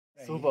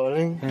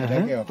Sopaling.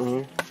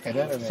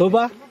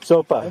 Soba?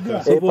 Sopa.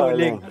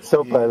 Epaling.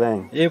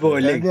 Sopaling.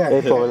 Eboling.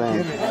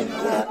 Epaling.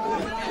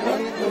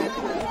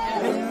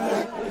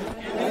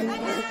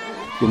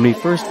 When we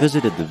first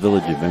visited the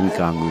village of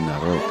Ngong'u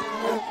Narok,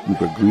 we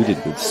were greeted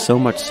with so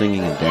much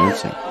singing and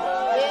dancing.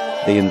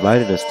 They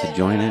invited us to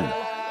join in.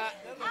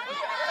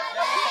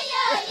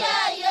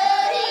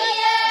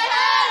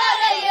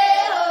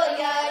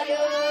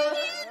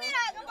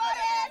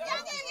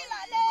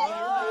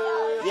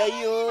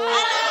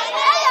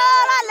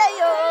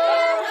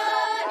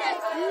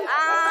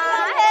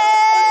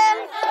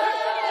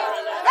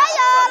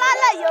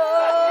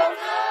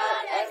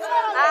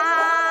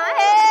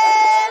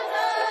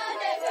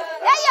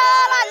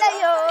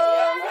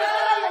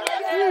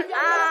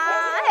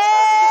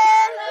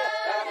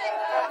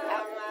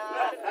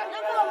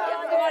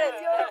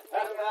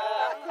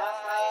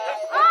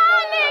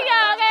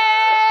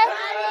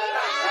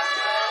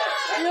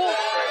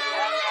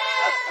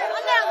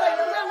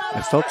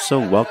 I felt so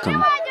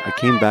welcome. I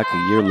came back a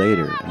year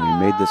later and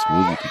we made this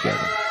movie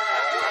together.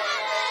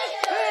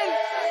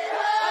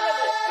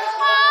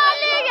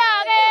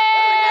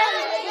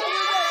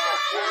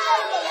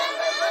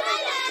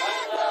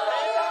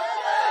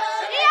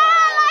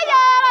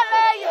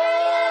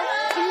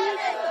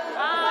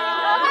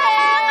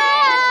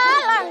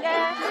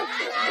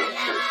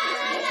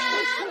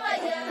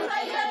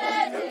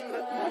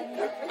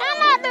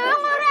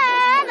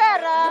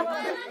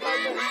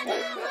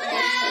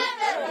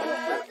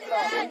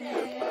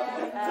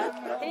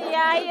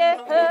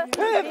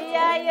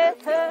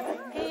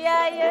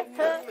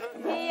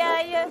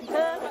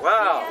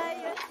 Wow.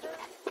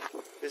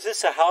 Is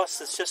this a house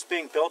that's just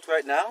being built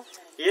right now?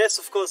 Yes,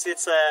 of course,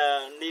 it's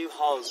a new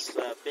house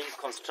being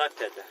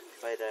constructed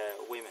by the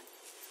women.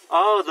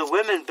 Oh, the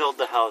women build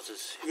the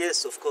houses.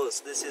 Yes, of course,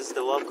 this is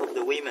the work of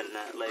the women.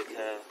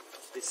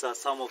 These are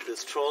some of the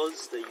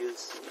straws. They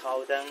use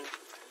cow dung.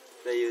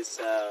 They use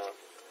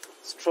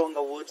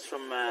stronger woods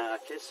from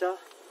acacia.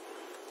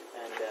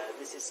 And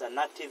this is an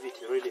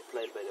activity really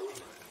played by the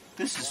women.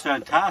 This is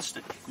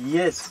fantastic.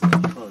 Yes,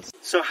 of course.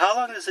 So how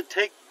long does it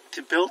take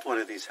to build one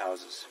of these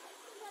houses?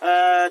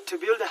 To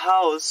build a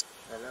house,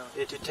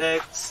 it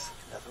takes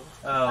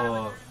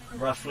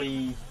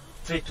roughly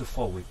 3 to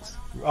 4 weeks.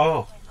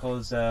 Oh.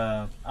 Because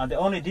and the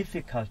only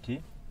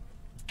difficulty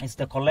is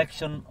the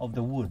collection of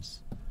the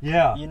woods.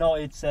 Yeah. You know,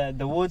 it's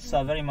the woods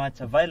are very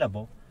much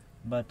available,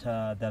 but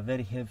they're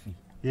very heavy.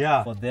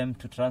 Yeah. For them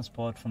to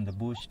transport from the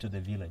bush to the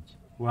village.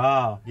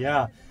 Wow.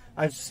 Yeah.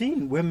 I've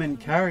seen women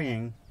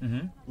carrying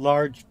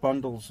large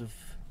bundles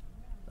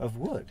of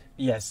wood.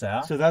 Yes,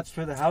 sir. So that's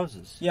for the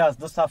houses. Yes,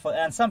 those are for,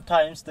 and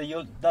sometimes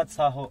that's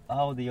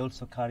how they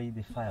also carry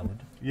the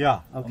firewood.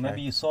 Yeah. Okay. Or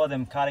maybe you saw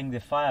them carrying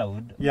the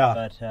firewood. Yeah.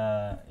 But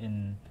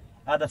in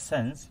other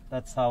sense,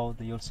 that's how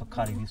they also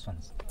carry these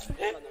ones.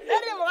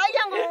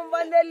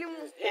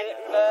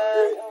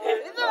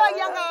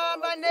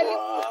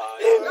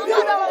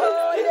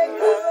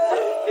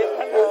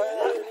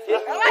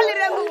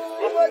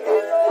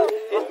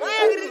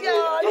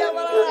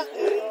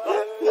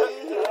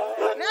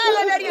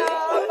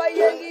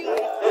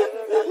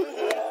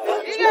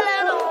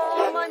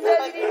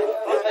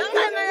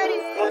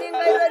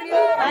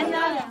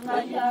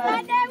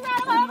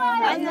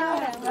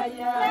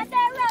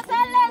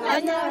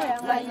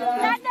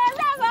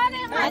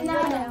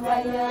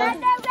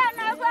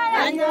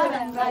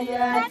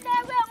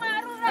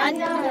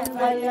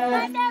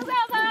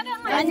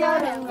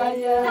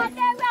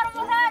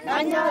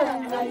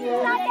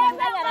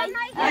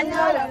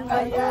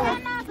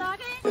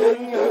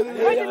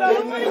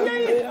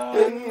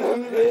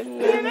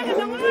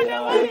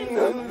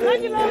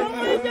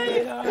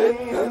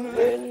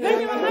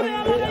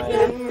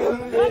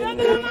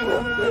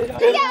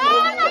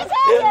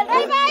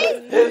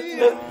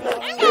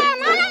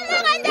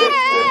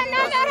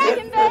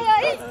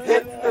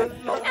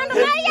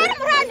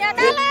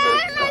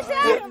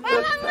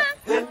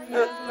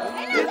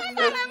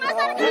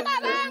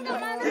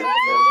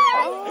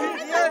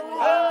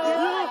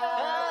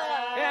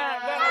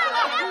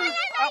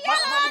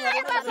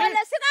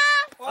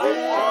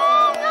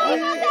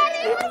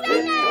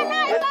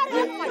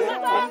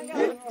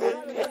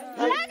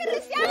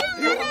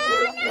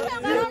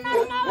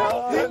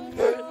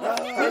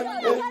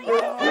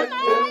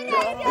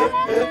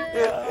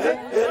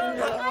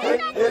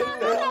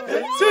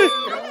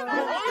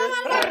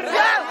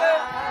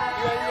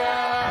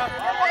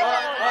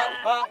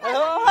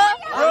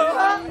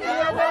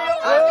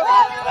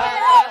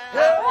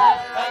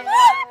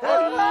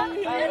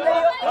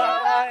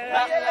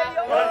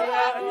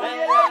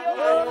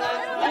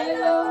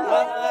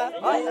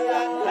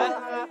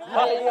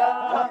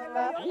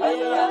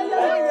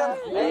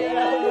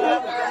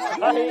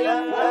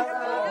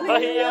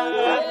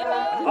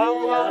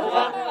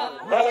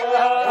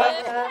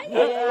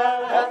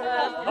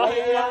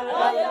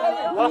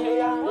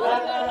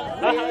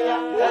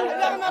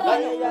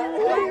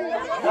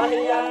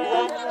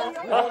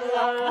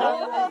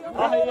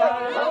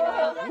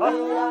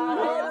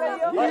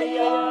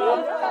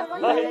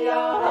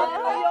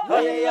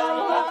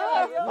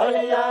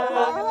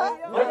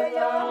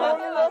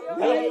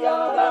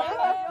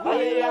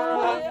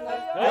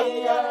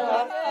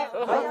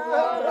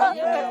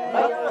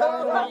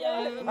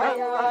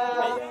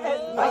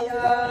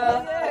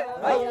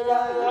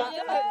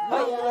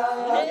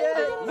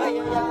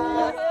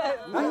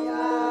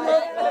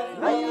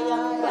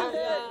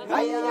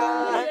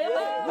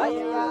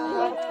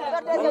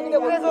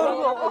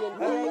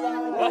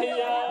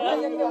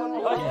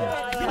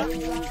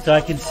 So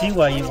I can see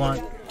why you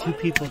want two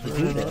people to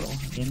do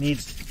this. It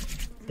needs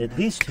at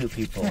least two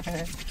people.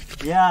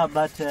 Yeah,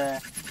 but yeah,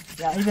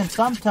 even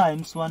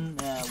sometimes one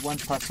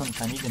person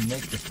can even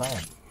make the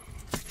fire,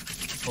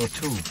 or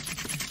two,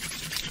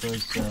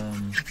 because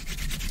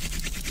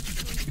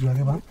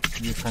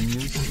you can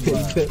use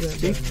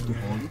stick to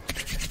hold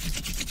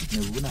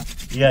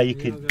it. Yeah, you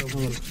could.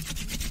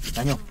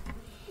 Daniel.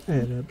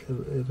 No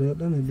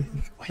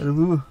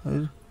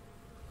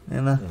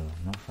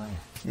fire.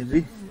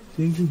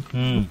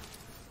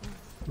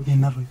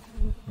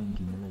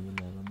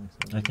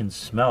 I can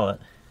smell it.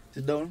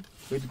 Sit down,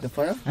 wait at the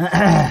fire.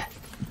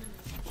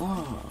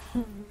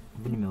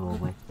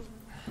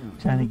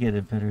 Trying to get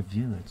a better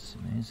view. It's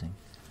amazing.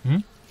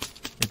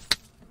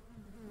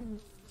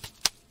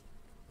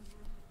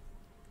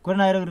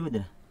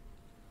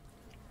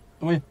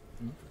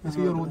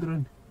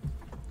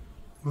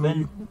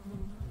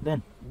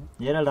 Ben,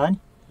 you're done.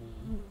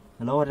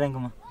 Hello,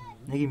 Rangama.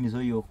 Negi miso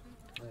yo.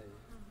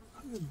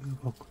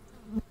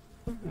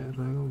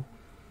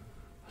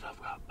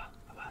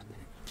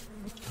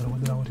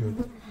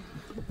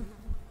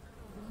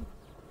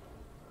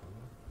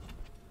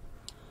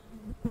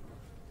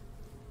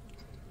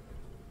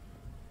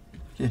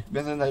 Okay,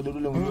 biasa naik dulu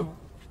dulu.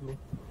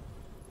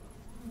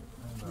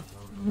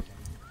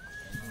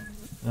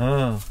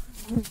 Oh.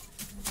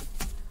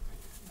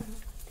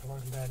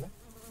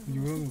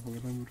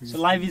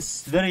 So life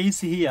is very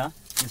easy here,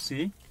 you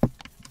see.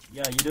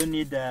 Yeah, you don't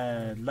need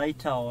a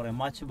lighter or a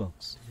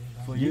matchbox.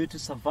 For you to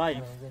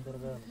survive,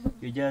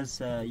 you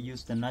just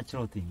use the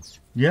natural things.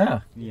 Yeah.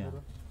 Yeah.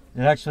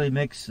 It actually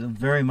makes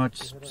very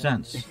much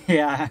sense.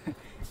 Yeah.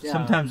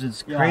 Sometimes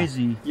it's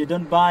crazy. You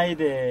don't buy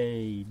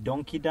the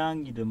donkey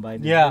dung, you don't buy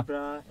the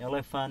zebra,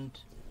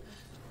 elephant,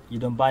 you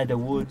don't buy the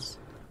woods.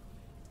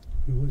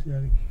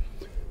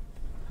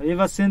 Have you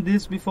ever seen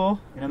this before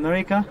in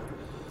America?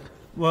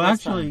 Well,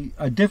 Last actually,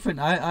 a different.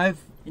 I've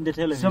in the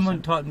television.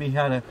 someone taught me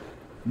how to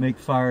make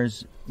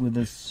fires with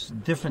this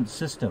different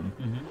system.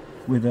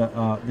 With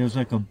a there's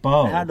like a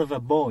bow. The head of a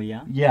bow,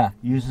 yeah. Yeah,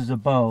 uses a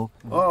bow.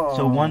 Oh.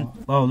 So one.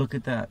 Oh, look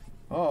at that.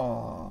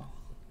 Oh.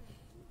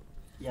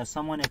 Yeah,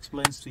 someone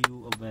explains to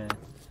you of the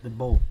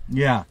bow.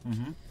 Yeah.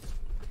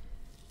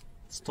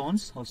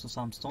 Stones, also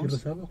some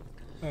stones. I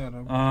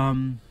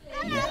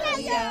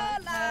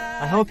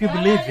hope you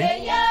believe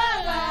it.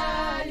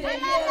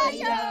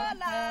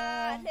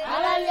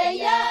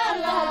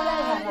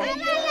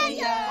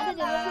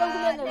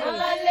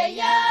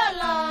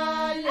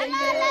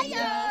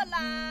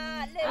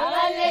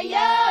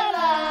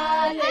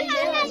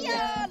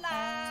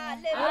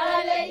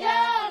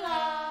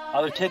 I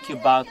will take you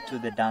back to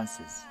the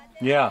dances.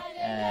 Yeah.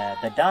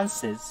 The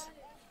dances.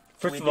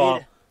 First we of all,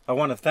 did- I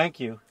want to thank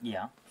you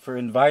Yeah. for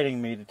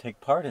inviting me to take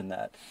part in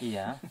that.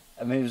 Yeah.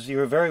 I mean, you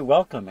were very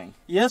welcoming.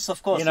 Yes,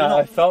 of course. You know,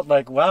 I felt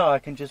like, wow, I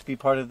can just be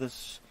part of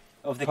this.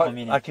 of the Part,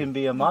 community. I can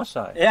be a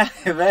Maasai. Yeah,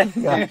 right.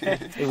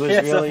 It was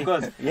yes, really, of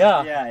course.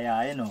 yeah. Yeah,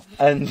 I know.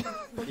 And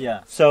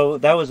Yeah. so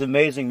that was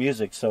amazing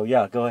music. So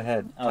yeah, go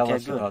ahead. Tell Okay,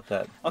 us good. about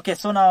that. Okay,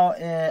 so now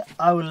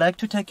I would like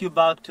to take you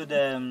back to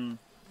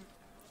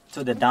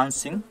the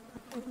dancing.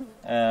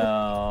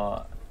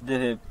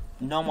 The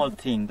normal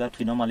thing that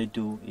we normally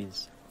do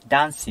is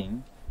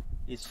dancing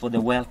is for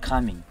the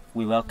welcoming.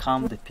 We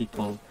welcome the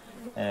people,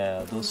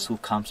 those who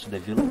comes to the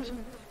village.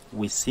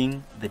 We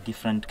sing the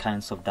different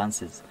kinds of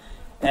dances.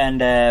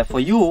 And for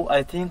you,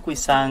 I think we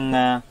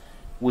sang,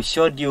 we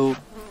showed you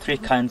 3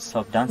 kinds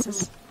of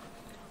dances.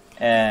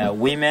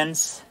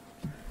 Women's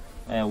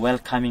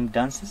welcoming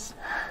dances,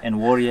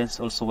 and warriors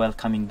also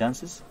welcoming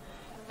dances.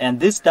 And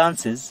these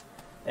dances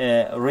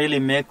really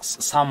makes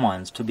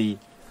someone to be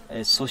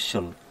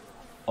social,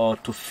 or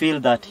to feel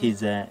that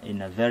he's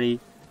in a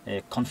very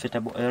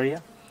comfortable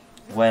area,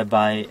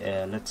 whereby,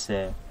 let's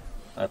say,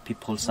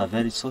 people are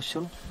very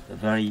social, they're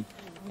very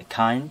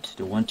kind,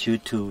 they want you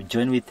to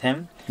join with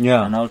them,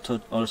 Yeah. and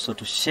also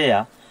to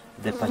share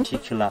the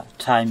particular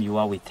time you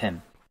are with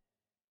them.